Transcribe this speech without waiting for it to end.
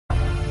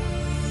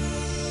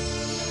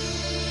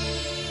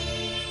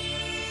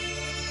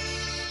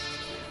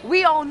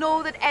We all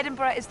know that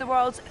Edinburgh is the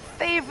world's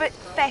favourite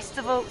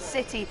festival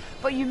city,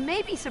 but you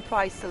may be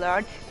surprised to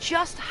learn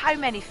just how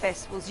many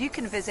festivals you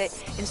can visit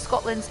in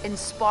Scotland's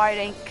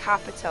inspiring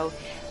capital.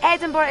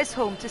 Edinburgh is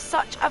home to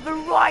such a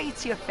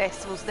variety of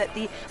festivals that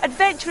the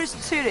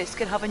adventurous tourist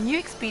can have a new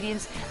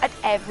experience at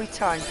every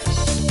turn.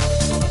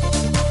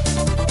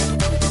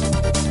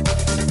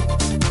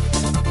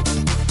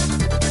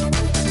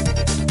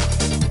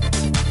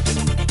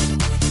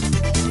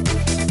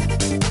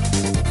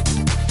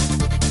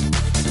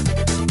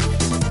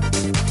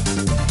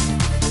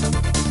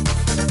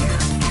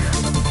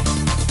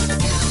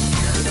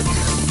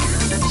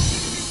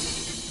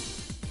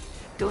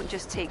 Don't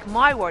just take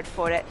my word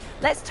for it,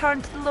 let's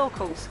turn to the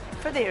locals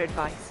for their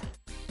advice.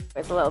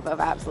 It's a little bit of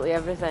absolutely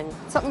everything.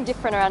 Something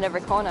different around every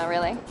corner,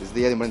 really. It's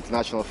the Edinburgh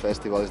International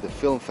Festival, it's the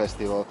Film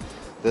Festival,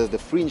 there's the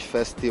Fringe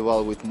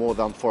Festival with more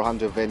than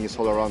 400 venues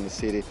all around the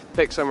city.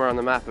 Pick somewhere on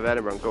the map of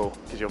Edinburgh and go,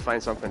 because you'll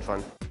find something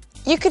fun.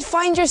 You could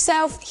find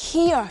yourself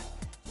here.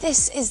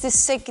 This is the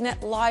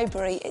Signet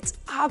Library. It's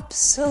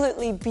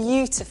absolutely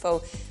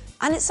beautiful.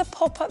 And it's a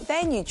pop-up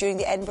venue during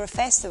the Edinburgh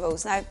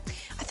festivals. Now,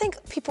 I think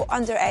people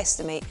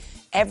underestimate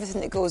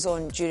everything that goes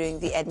on during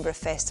the Edinburgh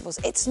festivals.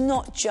 It's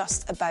not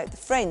just about the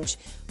Fringe.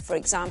 For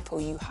example,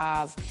 you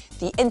have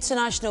the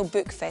International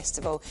Book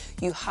Festival,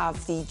 you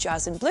have the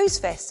Jazz and Blues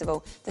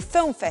Festival, the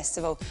Film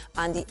Festival,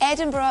 and the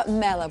Edinburgh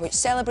Mela, which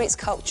celebrates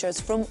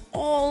cultures from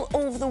all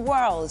over the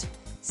world.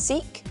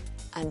 Seek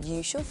and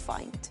you shall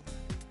find.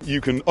 You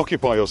can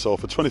occupy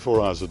yourself for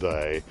 24 hours a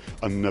day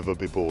and never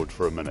be bored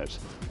for a minute.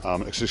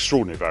 It's an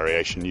extraordinary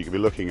variation. You can be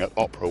looking at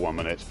opera 1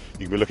 minute,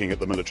 you can be looking at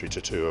the military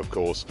tattoo, of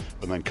course,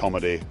 and then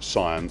comedy,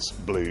 science,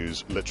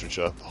 blues,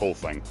 literature, the whole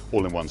thing,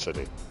 all in one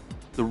city.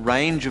 The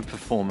range of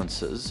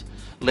performances,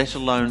 let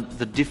alone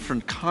the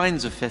different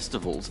kinds of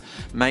festivals,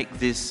 make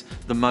this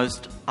the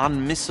most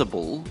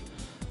unmissable,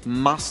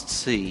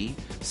 must-see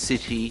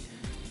city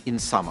in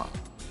summer.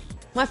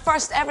 My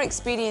first ever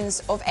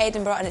experience of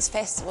Edinburgh and its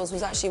festivals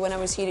was actually when I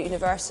was here at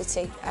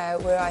university,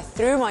 where I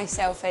threw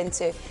myself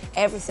into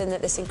everything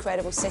that this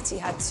incredible city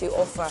had to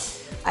offer.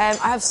 I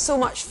have so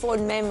much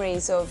fond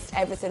memories of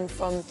everything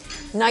from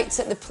nights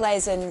at the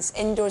Pleasance,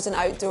 indoors and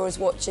outdoors,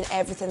 watching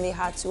everything they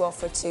had to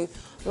offer, to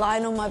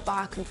lying on my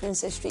back in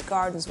Princess Street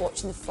Gardens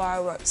watching the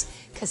fireworks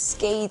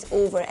cascade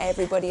over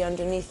everybody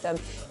underneath them,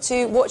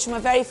 to watching my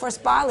very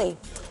first ballet,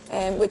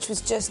 which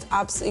was just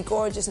absolutely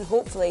gorgeous, and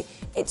hopefully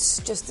it's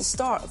just the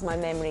start of my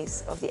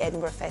memories of the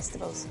Edinburgh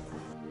festivals.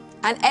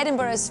 And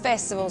Edinburgh's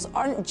festivals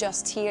aren't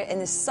just here in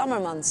the summer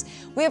months.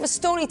 We have a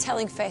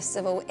storytelling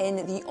festival in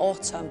the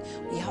autumn.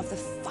 We have the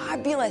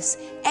fabulous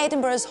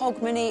Edinburgh's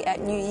Hogmanay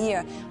at New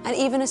Year, and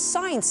even a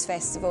science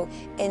festival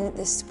in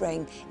the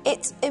spring.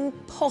 It's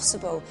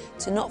impossible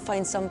to not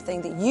find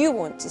something that you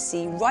want to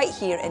see right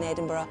here in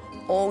Edinburgh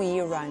all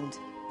year round.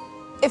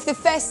 If the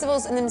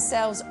festivals in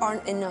themselves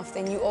aren't enough,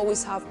 then you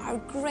always have our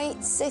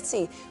great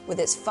city with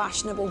its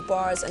fashionable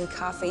bars and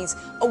cafes,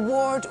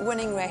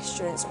 award-winning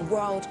restaurants,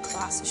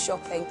 world-class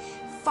shopping,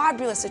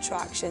 fabulous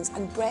attractions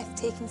and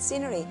breathtaking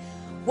scenery.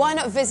 Why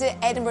not visit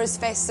Edinburgh's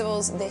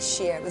festivals this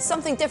year? With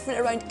something different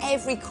around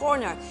every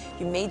corner,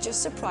 you may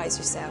just surprise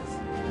yourself.